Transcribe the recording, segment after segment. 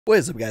What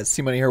is up, guys?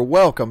 C-Money here.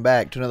 Welcome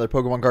back to another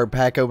Pokemon card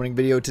pack opening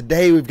video.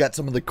 Today we've got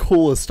some of the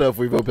coolest stuff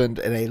we've opened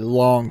in a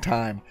long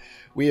time.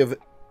 We have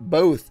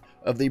both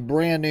of the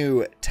brand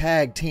new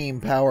Tag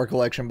Team Power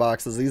Collection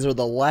boxes. These are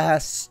the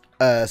last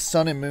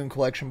Sun and Moon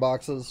Collection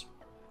boxes.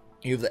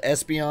 You have the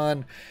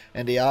Espeon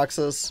and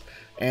Deoxys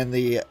and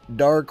the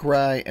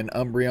Darkrai and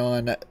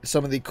Umbreon.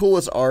 Some of the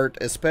coolest art,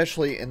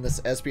 especially in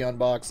this Espeon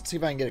box. Let's see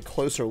if I can get a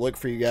closer look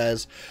for you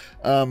guys.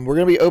 We're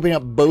going to be opening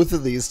up both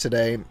of these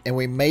today, and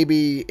we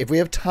maybe, if we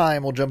have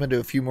time, we'll jump into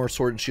a few more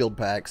Sword and Shield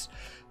packs.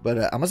 But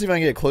I'm going to see if I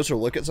can get a closer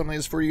look at some of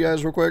these for you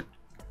guys real quick.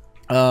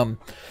 You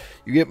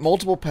get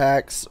multiple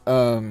packs,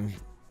 and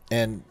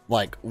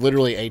like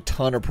literally a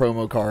ton of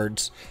promo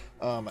cards.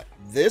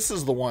 This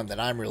is the one that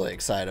I'm really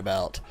excited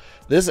about.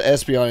 This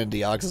Espeon and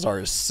Deoxys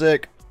art is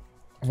sick.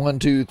 1,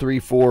 2, 3,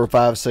 4,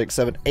 5, 6,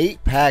 7,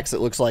 8 packs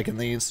it looks like in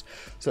these.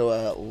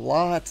 So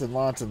lots and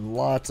lots and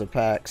lots of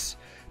packs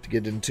to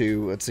get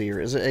into. Let's see here.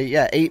 Is it 8?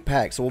 Yeah, 8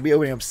 packs. So we'll be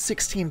opening up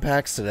 16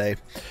 packs today,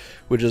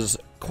 which is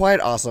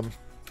quite awesome.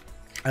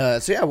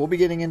 So yeah, we'll be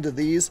getting into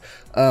these.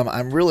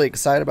 I'm really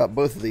excited about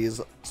both of these.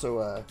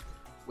 So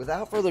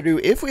without further ado,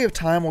 if we have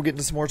time, we'll get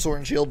into some more Sword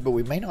and Shield, but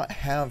we may not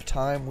have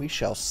time. We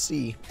shall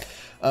see.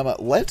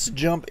 Let's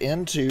jump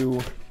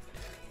into...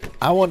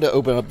 I wanted to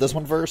open up this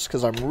one first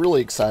because I'm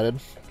really excited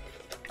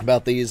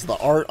about these. The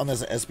art on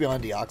this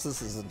Espeon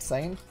Deoxys is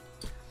insane.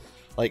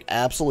 Like,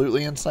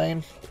 absolutely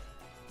insane.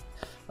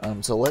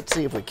 So let's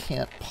see if we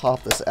can't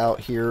pop this out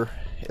here.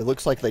 It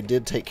looks like they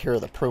did take care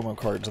of the promo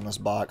cards in this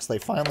box. They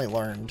finally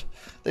learned.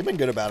 They've been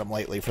good about them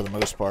lately for the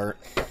most part.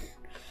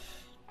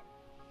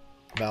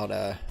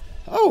 About,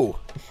 oh,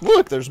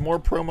 look, there's more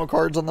promo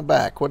cards on the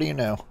back. What do you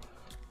know?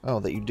 Oh,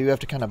 that you do have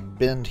to kind of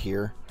bend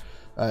here.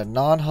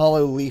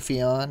 Non-hollow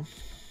Leafeon.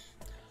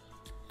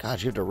 God,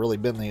 you have to really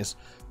bend these.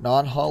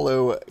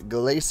 Non-hollow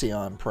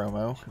Glaceon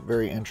promo.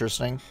 Very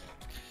interesting.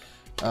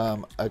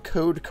 A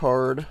code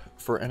card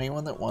for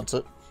anyone that wants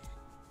it.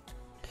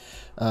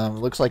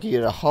 Looks like you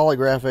get a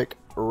holographic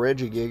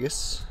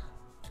Regigigas.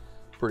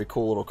 Pretty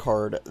cool little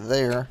card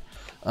there.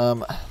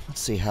 Let's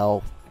see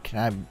how... Can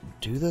I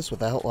do this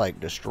without, like,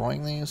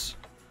 destroying these?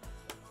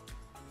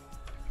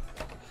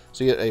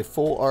 So you get a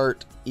full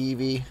art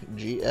Eevee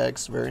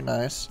GX. Very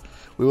nice.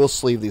 We will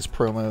sleeve these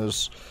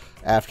promos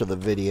after the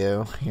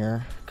video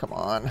here. Come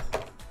on.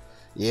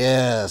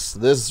 Yes,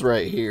 this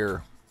right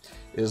here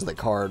is the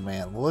card,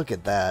 man. Look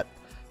at that.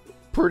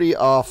 Pretty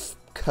off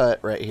cut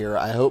right here.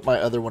 I hope my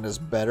other one is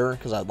better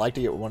because I'd like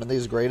to get one of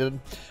these graded.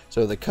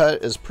 So the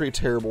cut is pretty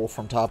terrible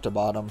from top to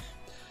bottom.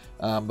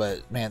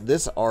 But man,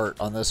 this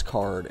art on this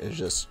card is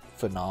just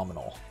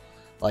phenomenal.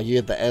 Like, you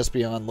get the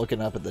Espeon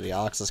looking up at the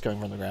Deoxys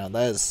coming from the ground.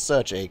 That is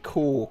such a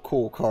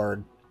cool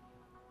card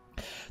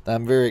that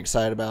I'm very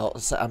excited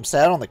about. I'm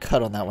sad on the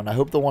cut on that one. I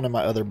hope the one in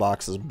my other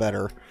box is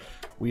better.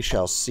 We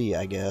shall see,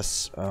 I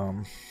guess.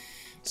 Let's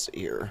see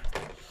here.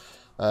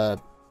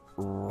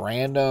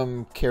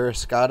 Random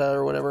Carrascata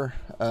or whatever.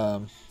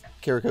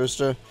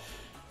 Caracosta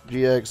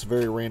GX.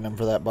 Very random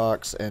for that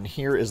box. And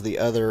here is the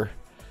other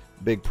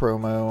big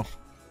promo.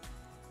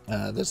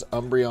 This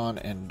Umbreon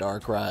and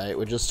Darkrai,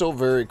 which is still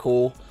very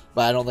cool,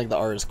 but I don't think the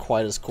art is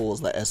quite as cool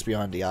as the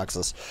Espeon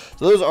Deoxys.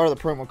 So those are the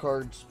promo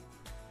cards.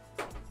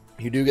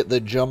 You do get the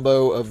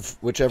jumbo of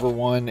whichever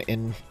one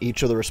in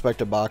each of the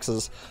respective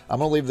boxes. I'm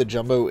going to leave the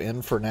jumbo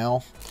in for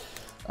now.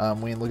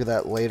 We can look at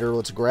that later.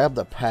 Let's grab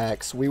the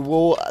packs. We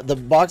will. The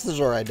boxes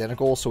are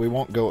identical, so we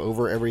won't go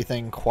over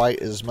everything quite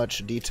as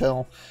much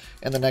detail.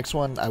 And the next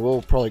one, I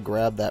will probably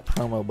grab that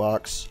promo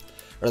box,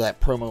 or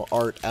that promo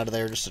art out of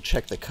there just to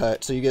check the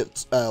cut. So you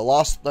get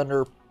Lost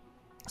Thunder,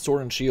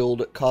 Sword and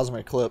Shield,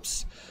 Cosmic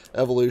Eclipse,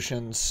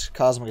 Evolutions,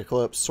 Cosmic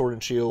Eclipse, Sword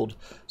and Shield,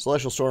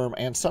 Celestial Storm,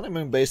 and Sun and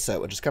Moon base set,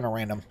 which is kind of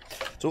random.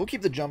 So we'll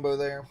keep the jumbo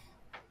there.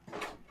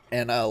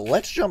 And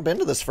let's jump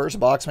into this first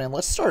box, man.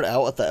 Let's start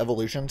out with the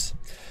Evolutions.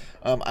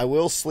 I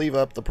will sleeve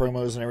up the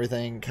promos and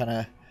everything kind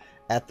of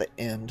at the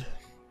end.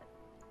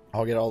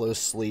 I'll get all those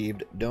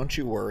sleeved, don't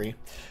you worry.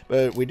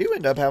 But we do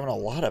end up having a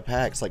lot of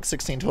packs, like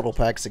 16 total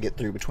packs to get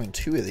through between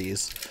 2 of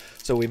these.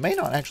 So we may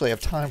not actually have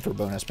time for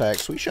bonus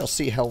packs. We shall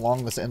see how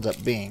long this ends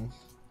up being.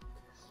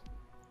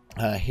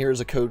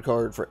 Here's a code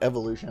card for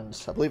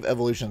Evolutions. I believe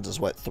Evolutions is,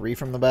 what, 3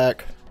 from the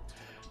back?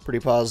 Pretty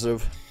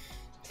positive.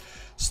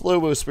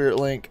 Slobo Spirit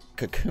Link,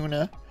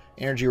 Kakuna,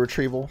 Energy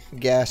Retrieval,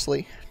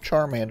 Ghastly,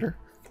 Charmander,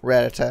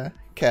 Rattata,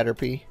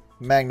 Caterpie,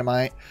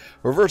 Magnemite,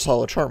 Reverse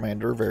Holo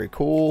Charmander, very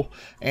cool,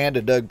 and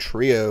a Doug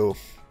Trio.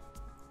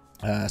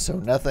 So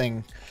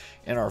nothing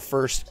in our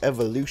first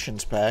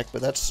Evolutions pack,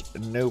 but that's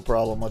no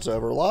problem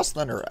whatsoever. Lost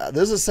Thunder,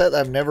 this is a set that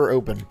I've never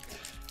opened.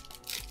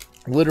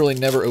 Literally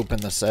never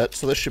opened the set,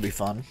 so this should be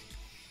fun.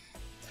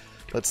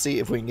 Let's see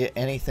if we can get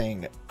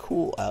anything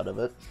cool out of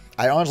it.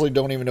 I honestly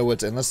don't even know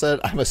what's in the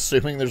set. I'm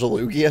assuming there's a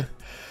Lugia,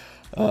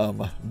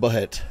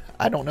 but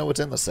I don't know what's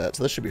in the set,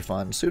 so this should be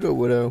fun.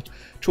 Pseudo-Widow,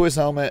 Choice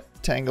Helmet,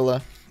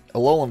 Tangela,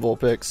 Alolan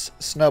Vulpix,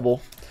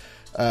 Snubble,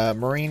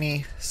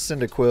 Marini,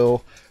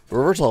 Cyndaquil,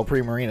 Reverse Holo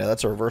Primarina,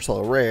 that's a Reverse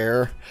Holo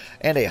Rare.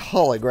 And a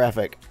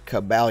Holographic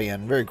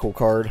Cabalion. Very cool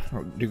card.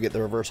 We do get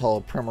the Reverse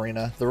Holo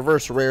Primarina. The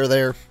Reverse Rare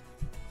there.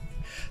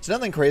 It's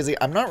nothing crazy.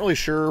 I'm not really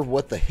sure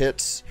what the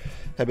hits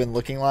have been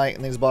looking like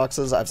in these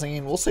boxes. I've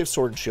seen, we'll save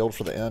Sword and Shield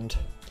for the end.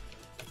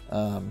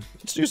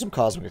 Let's do some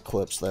Cosmic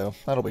Eclipse, though.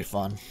 That'll be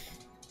fun.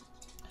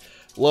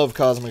 Love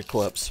Cosmic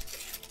Eclipse.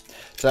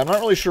 So I'm not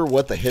really sure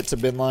what the hits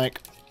have been like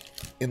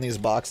in these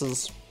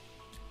boxes.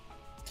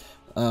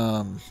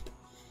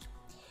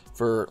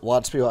 For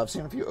lots of people, I've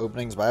seen a few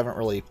openings, but I haven't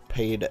really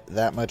paid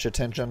that much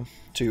attention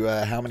to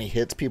how many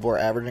hits people are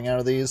averaging out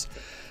of these.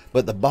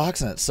 But the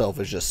box in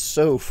itself is just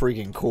so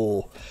freaking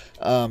cool.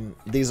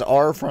 These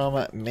are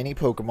from Mini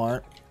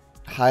Pokemart.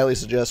 Highly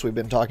suggest, we've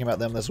been talking about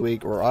them this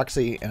week.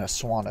 Roxy and a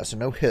Swanna, so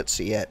no hits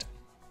yet.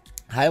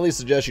 Highly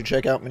suggest you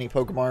check out Mini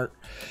Pokemart.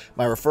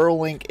 My referral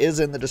link is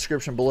in the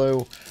description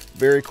below.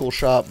 Very cool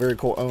shop, very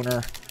cool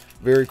owner,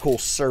 very cool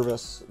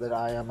service that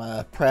I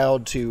am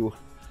proud to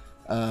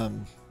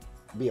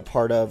be a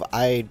part of.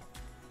 I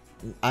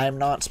am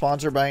not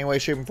sponsored by any way,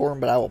 shape, and form,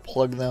 but I will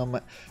plug them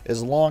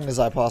as long as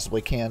I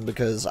possibly can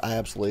because I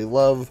absolutely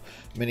love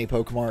Mini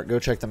Pokemart. Go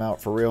check them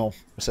out for real.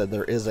 I said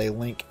there is a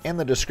link in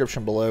the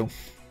description below.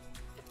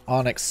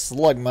 Onyx,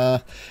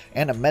 Slugma,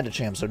 and a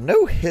Medicham. So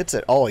no hits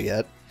at all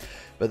yet,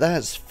 but that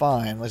is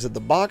fine. Like I said, the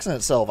box in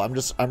itself,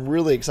 I'm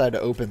really excited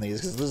to open these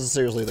because this is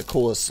seriously the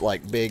coolest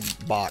like big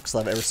box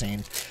I've ever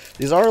seen.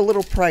 These are a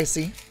little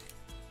pricey.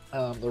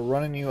 They're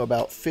running you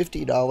about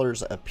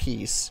 $50 a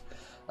piece.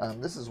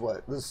 This is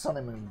Sun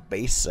and Moon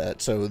base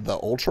set. So the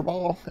Ultra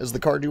Ball is the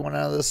card you want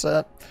out of this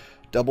set.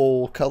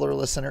 Double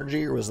colorless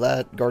energy, or was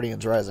that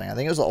Guardians Rising? I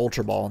think it was the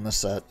Ultra Ball in this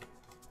set.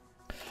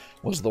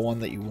 Was the one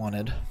that you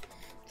wanted.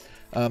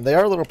 They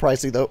are a little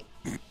pricey though.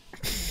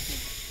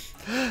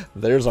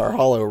 There's our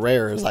holo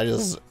rares. I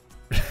just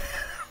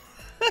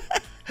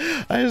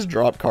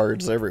drop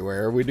cards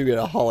everywhere. We do get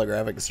a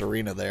holographic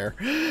Serena there.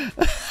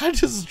 I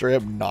just straight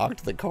up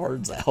knocked the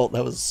cards out.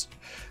 That was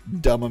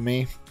dumb of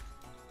me.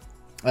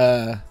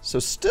 So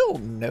still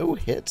no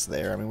hits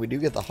there. I mean, we do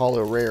get the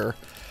holo rare.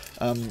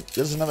 This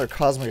is another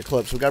Cosmic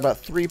Eclipse. We've got about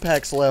 3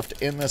 packs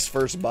left in this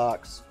first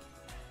box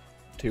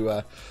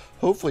to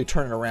hopefully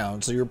turn it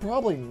around. So you're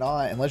probably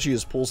not, unless you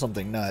just pull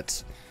something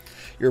nuts,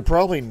 you're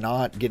probably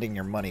not getting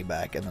your money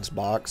back in this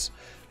box.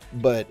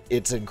 But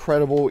it's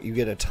incredible. You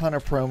get a ton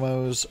of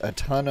promos, a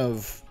ton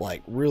of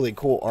like really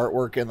cool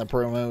artwork in the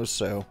promos.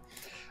 So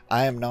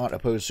I am not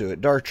opposed to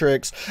it.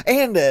 Dartrix,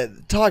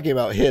 and talking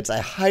about hits,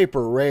 a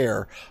hyper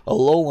rare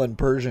Alolan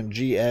Persian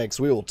GX.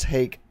 We will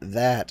take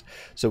that.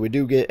 So we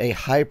do get a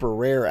hyper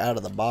rare out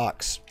of the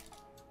box.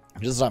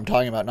 Just as I'm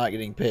talking about not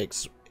getting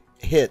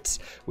hits,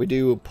 we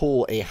do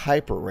pull a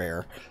hyper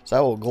rare. So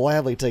I will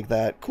gladly take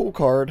that. Cool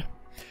card.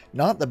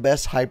 Not the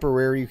best hyper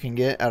rare you can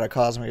get out of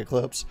Cosmic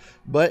Eclipse,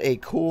 but a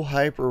cool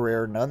hyper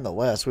rare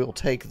nonetheless. We will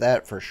take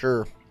that for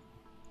sure.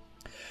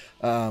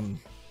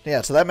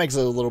 Yeah, so that makes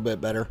it a little bit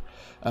better.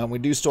 We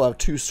do still have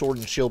 2 Sword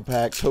and Shield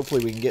packs.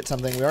 Hopefully we can get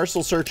something. We are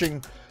still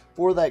searching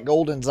for that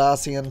golden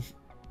Zacian.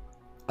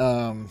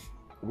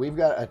 We've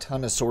got a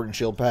ton of Sword and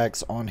Shield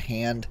packs on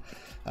hand.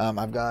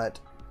 I've got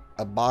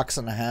a box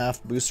and a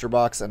half, booster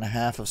box and a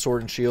half of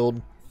Sword and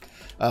Shield.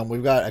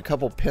 We've got a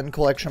couple pin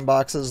collection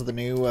boxes, the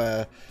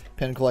new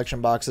pin collection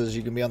boxes.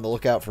 You can be on the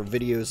lookout for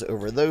videos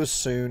over those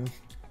soon.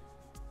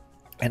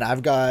 And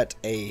I've got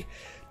a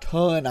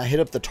ton. I hit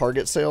up the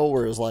Target sale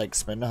where it was like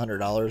spend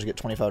 $100, get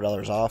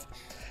 $25 off.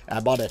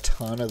 I bought a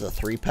ton of the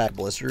 3-pack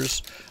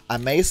blisters. I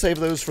may save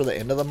those for the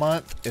end of the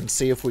month and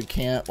see if we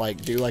can't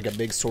like do like a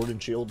big Sword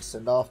and Shield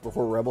send-off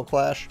before Rebel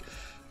Clash.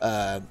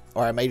 Or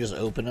I may just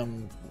open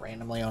them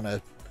randomly on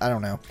a, I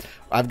don't know.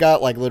 I've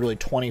got like literally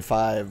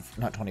 25,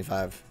 not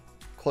 25,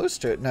 close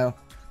to it. No,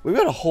 we've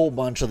got a whole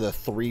bunch of the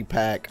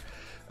 3-pack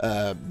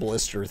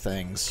blister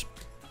things.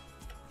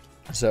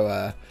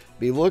 So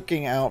be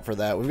looking out for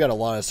that. We've got a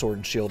lot of Sword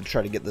and Shield to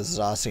try to get this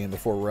Zacian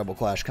before Rebel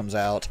Clash comes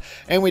out.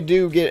 And we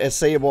do get a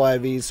Sable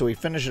IV, so we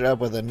finish it up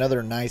with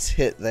another nice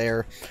hit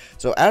there.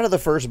 So out of the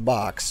first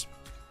box,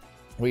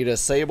 we get a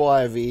Sable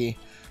IV,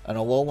 an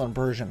Alolan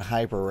Persian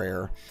Hyper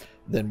Rare.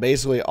 Then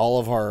basically all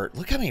of our,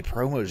 look how many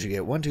promos you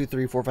get. 1, 2,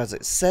 3, 4, 5,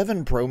 6,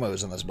 7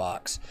 promos in this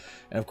box.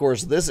 And of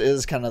course, this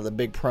is kind of the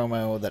big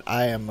promo that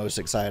I am most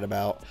excited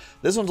about.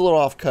 This one's a little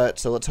off cut,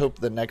 so let's hope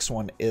the next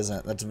one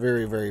isn't. That's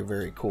very, very,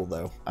 very cool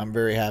though. I'm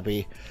very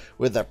happy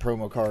with that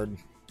promo card.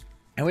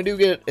 And we do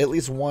get at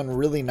least one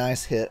really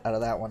nice hit out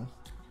of that one.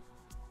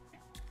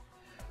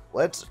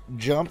 Let's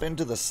jump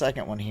into the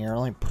second one here.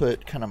 Let me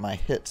put kind of my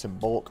hits in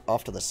bulk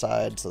off to the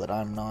side so that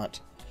I'm not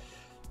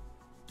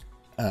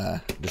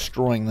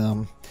destroying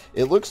them.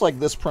 It looks like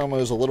this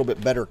promo is a little bit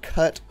better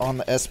cut on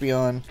the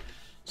Espeon,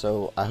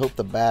 so I hope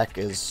the back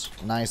is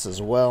nice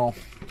as well.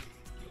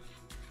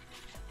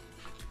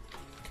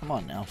 Come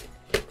on now.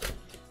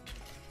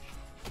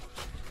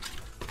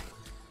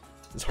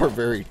 These are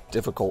very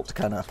difficult to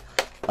kind of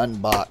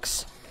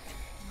unbox.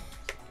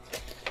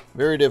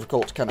 Very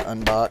difficult to kind of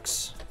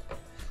unbox.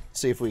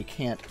 See if we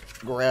can't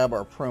grab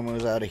our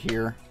promos out of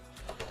here.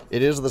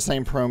 It is the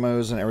same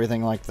promos and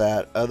everything like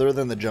that, other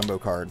than the jumbo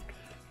card.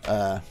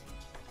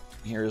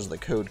 Here's the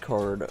code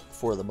card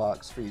for the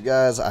box for you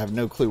guys. I have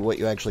no clue what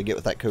you actually get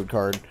with that code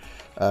card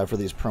for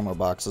these promo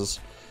boxes.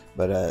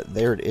 But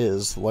there it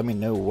is. Let me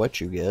know what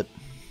you get.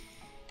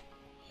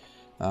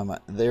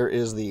 There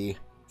is the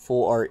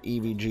Full Art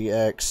Eevee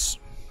GX.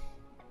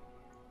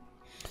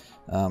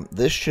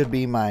 This should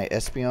be my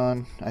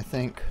Espeon, I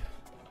think.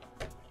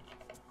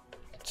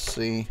 Let's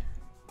see.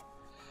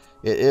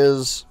 It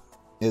is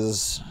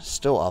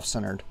still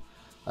off-centered.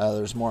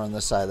 There's more on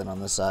this side than on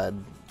this side,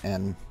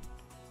 and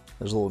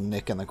there's a little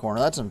nick in the corner.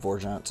 That's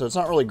unfortunate. So it's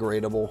not really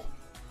gradable.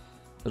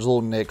 There's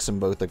little nicks in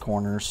both the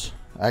corners.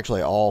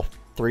 Actually, all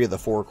 3 of the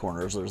 4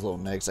 corners, there's little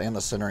nicks, and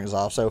the centering is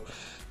off. So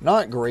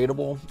not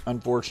gradable,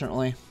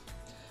 unfortunately,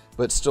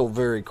 but still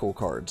very cool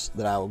cards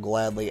that I will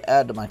gladly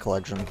add to my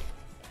collection.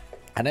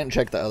 I didn't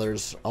check the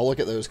others. I'll look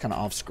at those kind of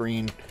off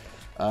screen.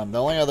 The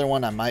only other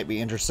one I might be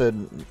interested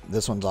in,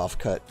 this one's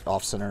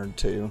off-centered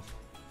too.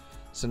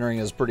 Centering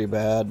is pretty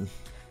bad.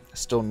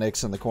 Still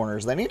nicks in the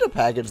corners. They need to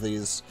package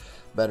these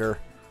better.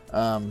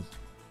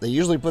 They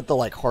usually put the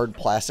like hard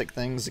plastic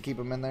things to keep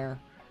them in there,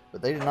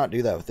 but they did not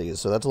do that with these,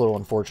 so that's a little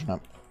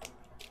unfortunate.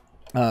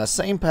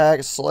 Same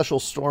pack, Celestial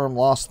Storm,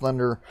 Lost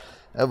Thunder,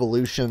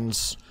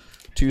 Evolutions,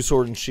 2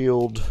 Sword and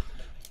Shield.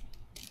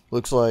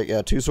 Looks like,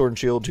 yeah, 2 Sword and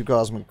Shield, 2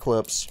 Cosmic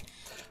Eclipse,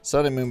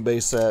 Sun and Moon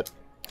base set.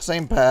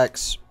 Same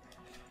packs.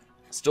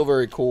 Still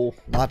very cool.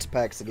 Lots of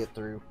packs to get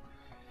through.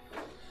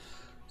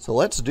 So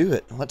let's do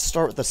it. Let's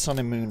start with the Sun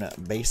and Moon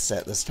base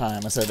set this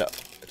time. I said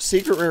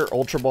Secret Rare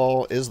Ultra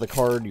Ball is the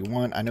card you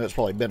want. I know it's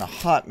probably been a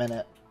hot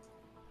minute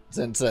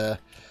since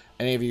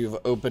any of you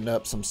have opened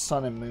up some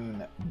Sun and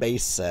Moon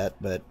base set,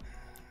 but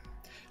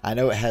I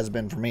know it has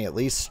been for me. At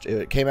least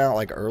it came out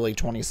like early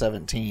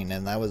 2017,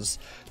 and that was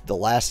the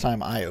last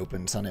time I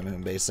opened Sun and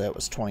Moon base set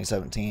was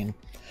 2017.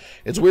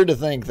 It's weird to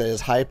think that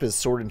as hype as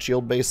Sword and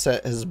Shield base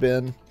set has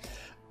been,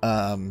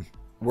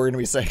 we're going to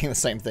be saying the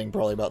same thing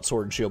probably about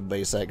Sword and Shield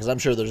base set, because I'm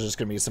sure there's just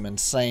going to be some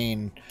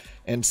insane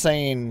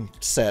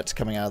sets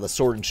coming out of the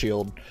Sword and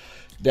Shield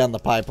down the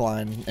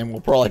pipeline, and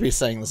we'll probably be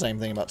saying the same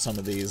thing about some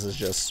of these. Is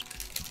just,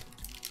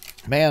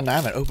 man, I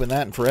haven't opened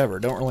that in forever.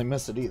 Don't really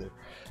miss it either.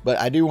 But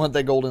I do want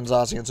that Golden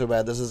Zacian so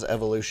bad. This is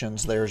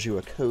Evolutions. There's you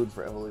a code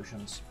for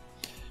Evolutions.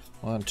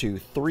 1, 2,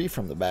 3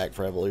 from the back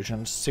for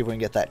Evolutions. See if we can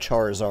get that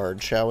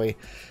Charizard, shall we?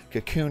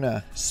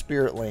 Kakuna,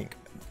 Spirit Link,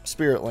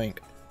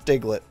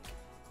 Diglett,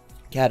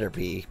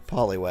 Caterpie,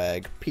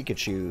 Poliwag,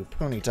 Pikachu,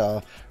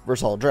 Ponyta,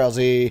 Versal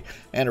Drowsy,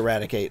 and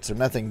Eradicate. So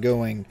nothing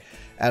going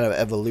out of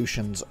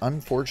Evolutions,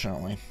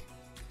 unfortunately.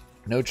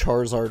 No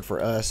Charizard for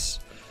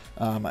us.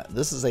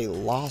 This is a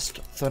Lost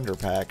Thunder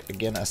pack.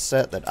 Again, a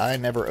set that I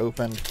never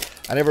opened.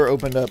 I never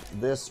opened up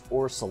this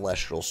or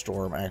Celestial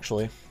Storm,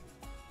 actually.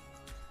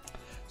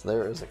 So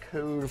there is a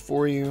code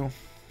for you.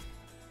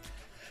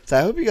 So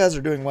I hope you guys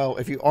are doing well.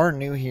 If you are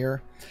new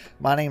here,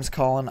 my name's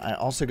Colin. I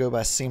also go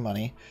by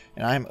C-Money,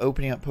 and I'm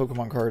opening up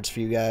Pokemon cards for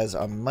you guys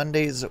on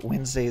Mondays,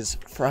 Wednesdays,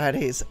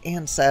 Fridays,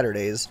 and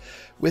Saturdays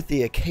with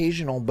the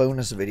occasional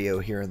bonus video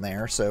here and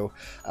there. So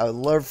I would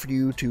love for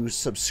you to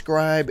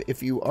subscribe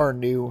if you are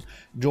new.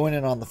 Join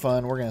in on the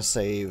fun. We're going to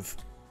save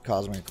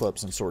Cosmic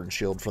Eclipse and Sword and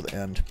Shield for the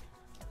end.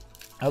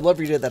 I'd love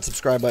for you to hit that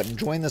subscribe button.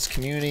 Join this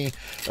community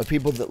of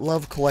people that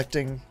love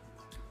collecting,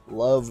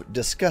 love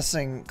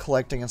discussing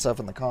collecting and stuff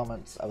in the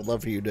comments. I would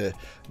love for you to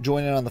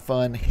join in on the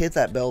fun. Hit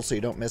that bell so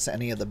you don't miss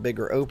any of the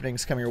bigger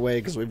openings coming your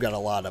way, because we've got a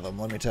lot of them.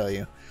 Let me tell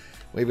you,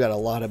 we've got a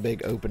lot of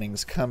big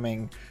openings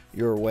coming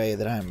your way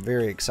that I'm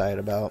very excited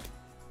about.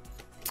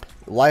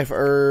 Life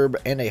Herb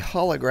and a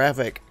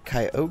holographic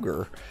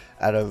Kyogre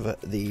out of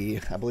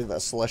the, I believe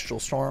that's Celestial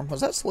Storm.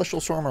 Was that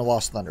Celestial Storm or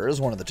Lost Thunder? It was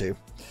one of the two.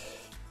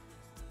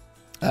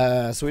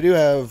 So we do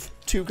have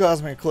 2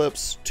 Cosmic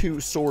Eclipse, 2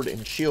 Sword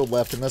and Shield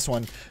left in this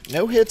one.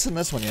 No hits in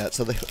this one yet,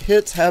 so the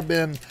hits have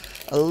been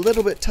a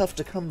little bit tough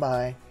to come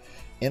by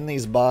in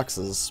these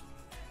boxes.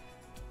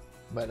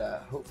 But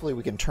hopefully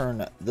we can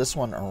turn this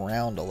one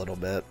around a little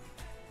bit.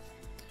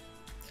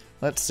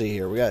 Let's see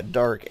here. We got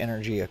Dark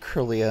Energy,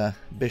 Acrylia,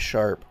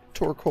 Bisharp,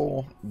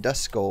 Torkoal,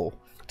 Duskull,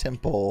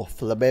 Temple,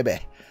 Flabebe,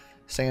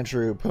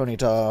 Sandshrew,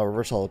 Ponyta,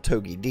 Reversal,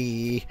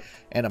 Togepi,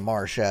 and a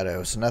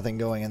Marshadow. So nothing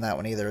going in that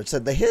one either. It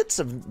said the hits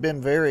have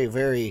been very,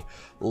 very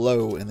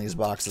low in these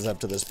boxes up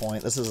to this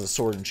point. This is a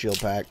Sword and Shield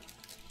pack.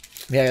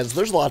 Yeah, guys,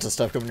 there's lots of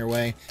stuff coming your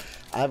way.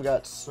 I've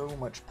got so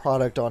much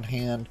product on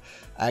hand.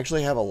 I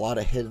actually have a lot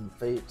of Hidden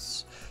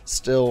Fates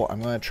still.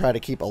 I'm going to try to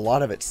keep a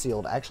lot of it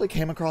sealed. I actually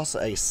came across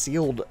a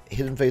sealed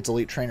Hidden Fates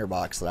Elite Trainer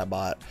box that I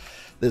bought.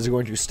 This is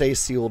going to stay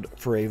sealed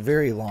for a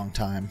very long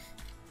time.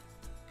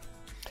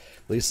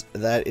 At least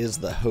that is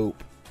the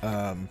hope.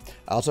 I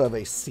also have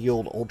a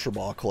sealed Ultra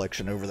Ball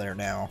collection over there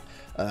now.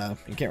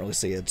 You can't really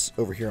see it. It's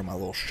over here on my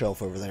little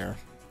shelf over there.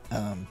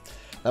 I'm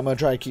going to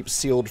try to keep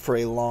sealed for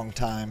a long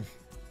time.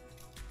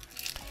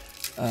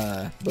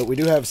 But we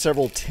do have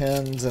several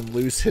tins and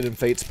loose Hidden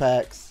Fates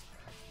packs.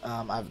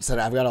 I've said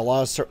I've got a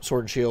lot of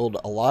Sword and Shield,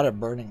 a lot of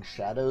Burning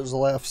Shadows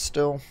left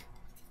still.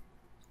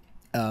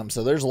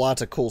 So there's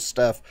lots of cool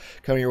stuff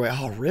coming your way.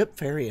 Oh, rip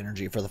Fairy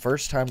Energy for the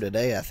first time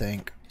today, I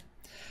think.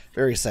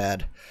 Very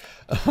sad.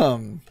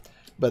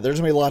 But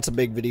there's going to be lots of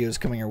big videos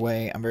coming your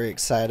way. I'm very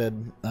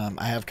excited.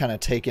 I have kind of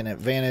taken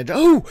advantage.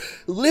 Oh,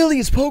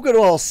 Lily's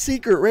Pokeball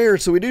Secret Rare.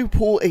 So we do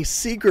pull a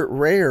Secret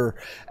Rare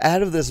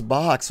out of this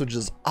box, which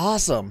is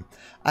awesome.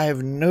 I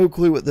have no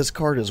clue what this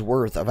card is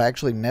worth. I've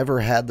actually never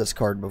had this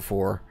card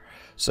before.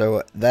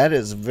 So that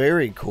is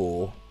very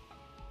cool.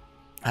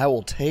 I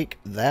will take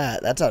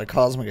that. That's out of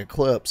Cosmic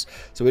Eclipse.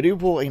 So we do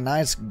pull a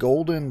nice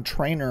Golden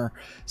Trainer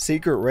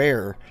Secret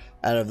Rare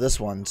out of this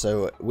one,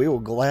 so we will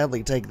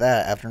gladly take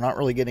that after not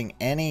really getting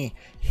any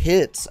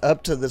hits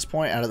up to this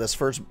point out of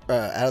this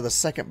out of the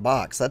second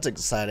box. That's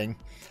exciting.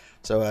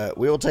 So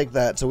we will take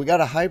that. So we got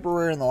a Hyper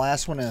Rare in the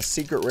last one and a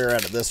Secret Rare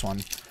out of this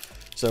one.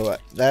 So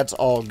that's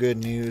all good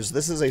news.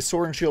 This is a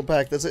Sword and Shield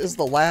pack. This is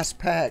the last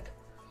pack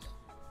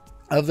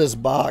of this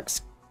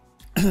box.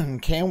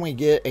 Can we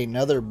get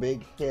another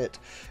big hit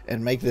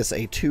and make this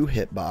a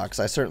 2-hit box?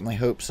 I certainly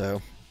hope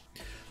so.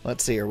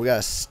 Let's see here. We got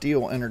a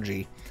Steel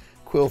Energy,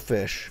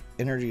 Quillfish,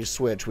 Energy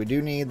Switch. We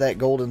do need that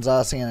Golden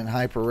Zacian and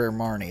Hyper Rare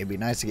Marnie. It'd be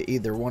nice to get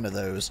either one of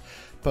those.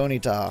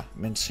 Ponyta,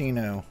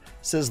 Minccino,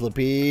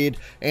 Sizzlipede,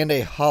 and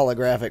a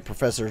holographic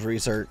Professor's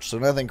Research. So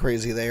nothing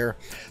crazy there.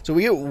 So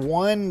we get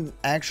one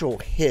actual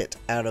hit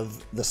out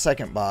of the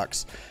second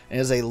box. And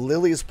it is a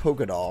Lily's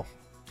Pokédoll.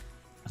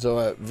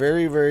 So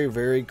very, very,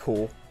 very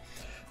cool.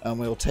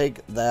 We'll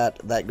take that.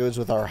 That goes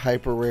with our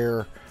Hyper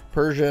Rare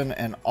Persian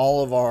and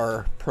all of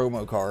our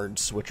promo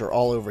cards, which are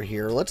all over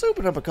here. Let's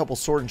open up a couple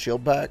Sword and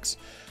Shield packs.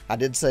 I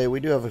did say we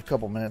do have a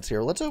couple minutes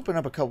here. Let's open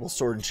up a couple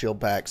Sword and Shield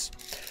packs.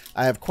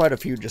 I have quite a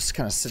few just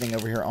kind of sitting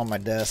over here on my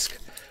desk.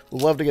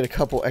 Would love to get a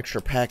couple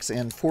extra packs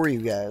in for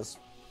you guys.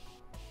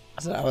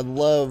 So I would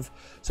love.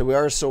 So we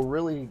are still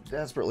really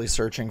desperately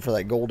searching for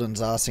that Golden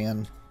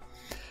Zacian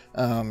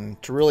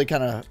to really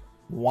kind of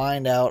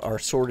wind out our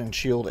Sword and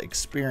Shield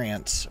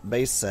experience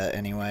base set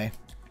anyway.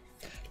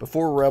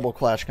 Before Rebel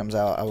Clash comes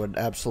out, I would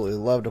absolutely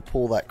love to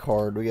pull that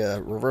card. We got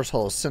a Reverse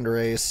Holo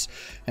Cinderace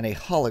and a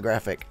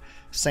holographic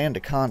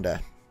Sandaconda.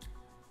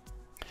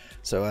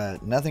 So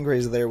nothing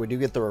crazy there. We do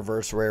get the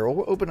reverse rare.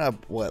 We'll open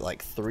up, what,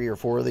 like 3 or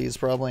 4 of these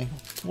probably?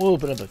 We'll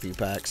open up a few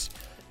packs.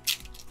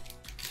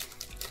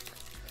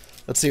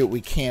 Let's see what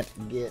we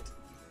can't get.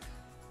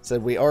 So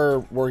we are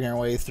working our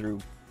way through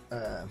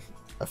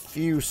a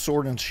few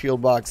Sword and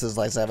Shield boxes.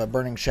 Like I have a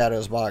Burning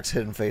Shadows box,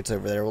 Hidden Fates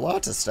over there.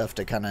 Lots of stuff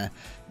to kind of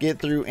get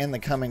through in the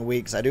coming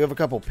weeks. I do have a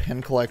couple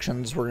pin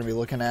collections we're going to be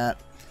looking at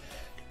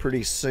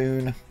pretty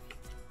soon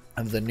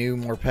of the new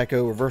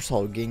Morpeko, Reverse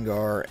Holo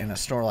Gengar, and a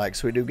Snorlax.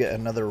 So we do get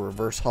another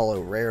Reverse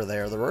Holo Rare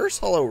there. The Reverse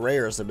Holo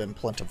Rares have been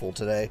plentiful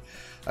today.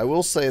 I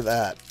will say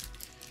that.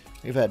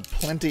 We've had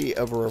plenty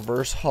of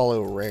Reverse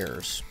Holo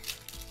Rares,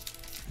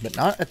 but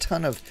not a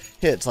ton of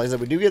hits. Like I said,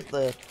 we do get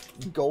the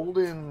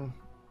Golden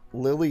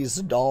Lily's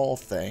Doll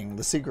thing,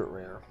 the Secret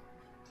Rare,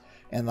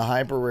 and the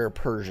Hyper Rare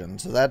Persian,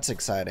 so that's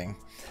exciting.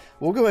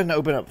 We'll go ahead and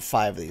open up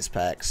 5 of these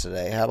packs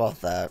today. How about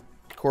that?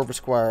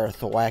 Corvisquire,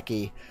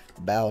 Thwackey,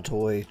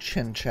 Baltoy,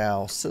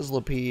 Chinchou,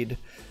 Sizzlipede,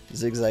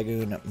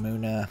 Zigzagoon,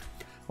 Munna,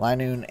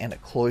 Linoon, and a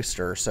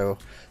Cloyster. So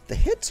the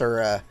hits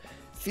are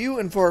few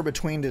and far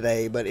between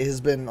today, but it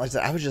has been, like I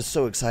said, I was just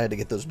so excited to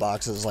get those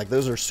boxes. Like,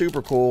 those are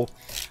super cool.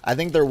 I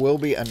think there will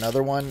be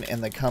another one in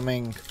the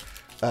coming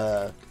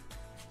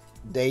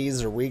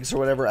days or weeks or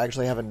whatever. I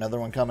actually have another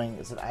one coming.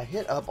 Is that I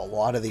hit up a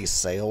lot of these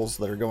sales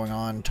that are going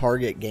on.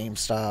 Target,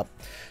 GameStop,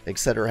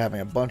 etc.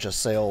 having a bunch of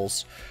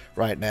sales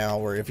right now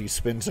where if you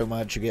spend so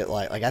much you get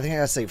like I think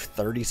I saved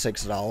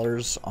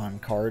 $36 on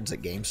cards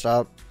at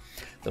GameStop.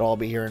 That'll all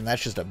be here, and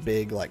that's just a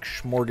big like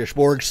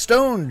smorgasbord.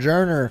 Stone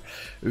Journer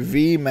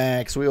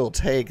VMAX, we will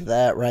take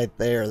that right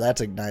there.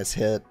 That's a nice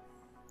hit.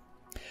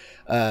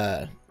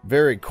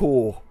 Very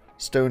cool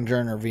Stone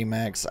Journer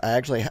VMAX. I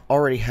actually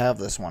already have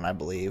this one, I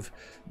believe,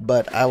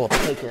 but I will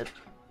take it.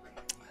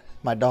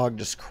 My dog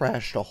just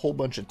crashed a whole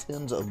bunch of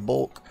tins of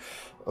bulk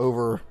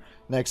over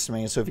next to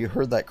me, so if you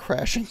heard that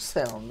crashing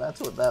sound, that's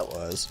what that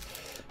was.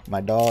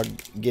 My dog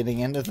getting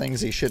into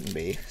things he shouldn't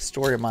be.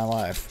 Story of my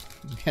life.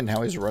 And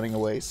now he's running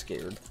away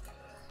scared.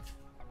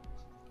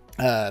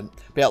 But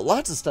yeah,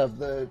 lots of stuff.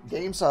 The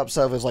GameStop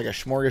stuff is like a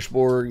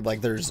smorgasbord.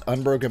 Like, there's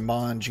Unbroken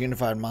Bonds,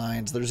 Unified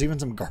Minds. There's even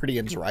some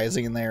Guardians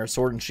Rising in there.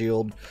 Sword and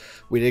Shield.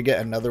 We did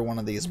get another one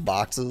of these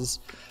boxes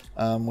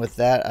with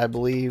that, I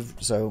believe.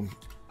 So,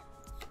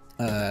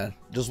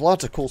 just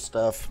lots of cool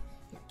stuff.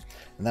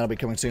 And that'll be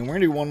coming soon. We're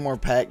going to do one more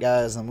pack,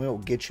 guys, and we'll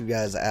get you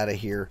guys out of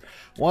here.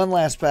 One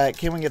last pack.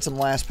 Can we get some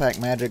last pack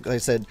magic? Like I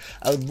said,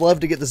 I would love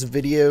to get this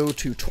video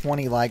to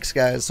 20 likes,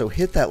 guys. So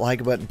hit that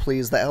like button,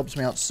 please. That helps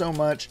me out so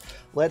much.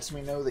 Lets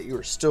me know that you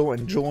are still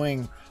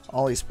enjoying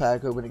all these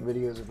pack opening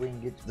videos. If we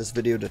can get this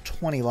video to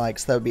 20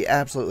 likes, that would be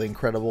absolutely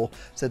incredible.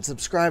 Said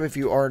subscribe if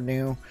you are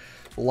new.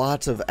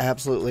 Lots of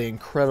absolutely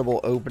incredible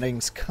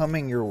openings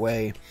coming your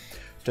way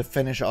to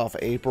finish off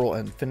April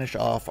and finish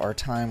off our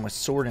time with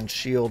Sword and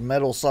Shield,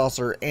 Metal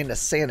Saucer, and a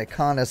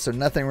Sandaconda, so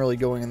nothing really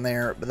going in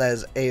there, but that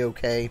is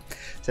a-okay.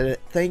 So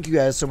thank you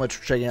guys so much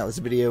for checking out this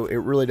video. It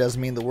really does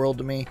mean the world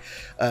to me.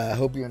 I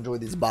hope you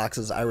enjoyed these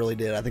boxes. I really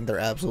did. I think they're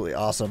absolutely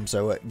awesome,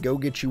 so go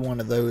get you one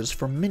of those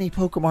from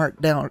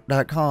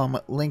minipokemart.com,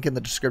 link in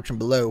the description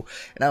below,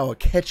 and I will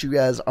catch you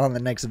guys on the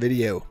next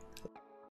video.